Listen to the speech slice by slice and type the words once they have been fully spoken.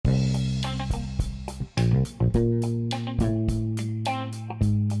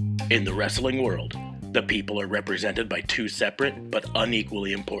In the wrestling world, the people are represented by two separate but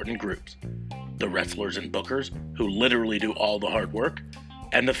unequally important groups: the wrestlers and bookers, who literally do all the hard work,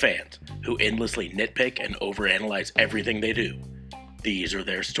 and the fans, who endlessly nitpick and overanalyze everything they do. These are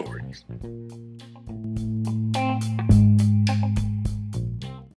their stories.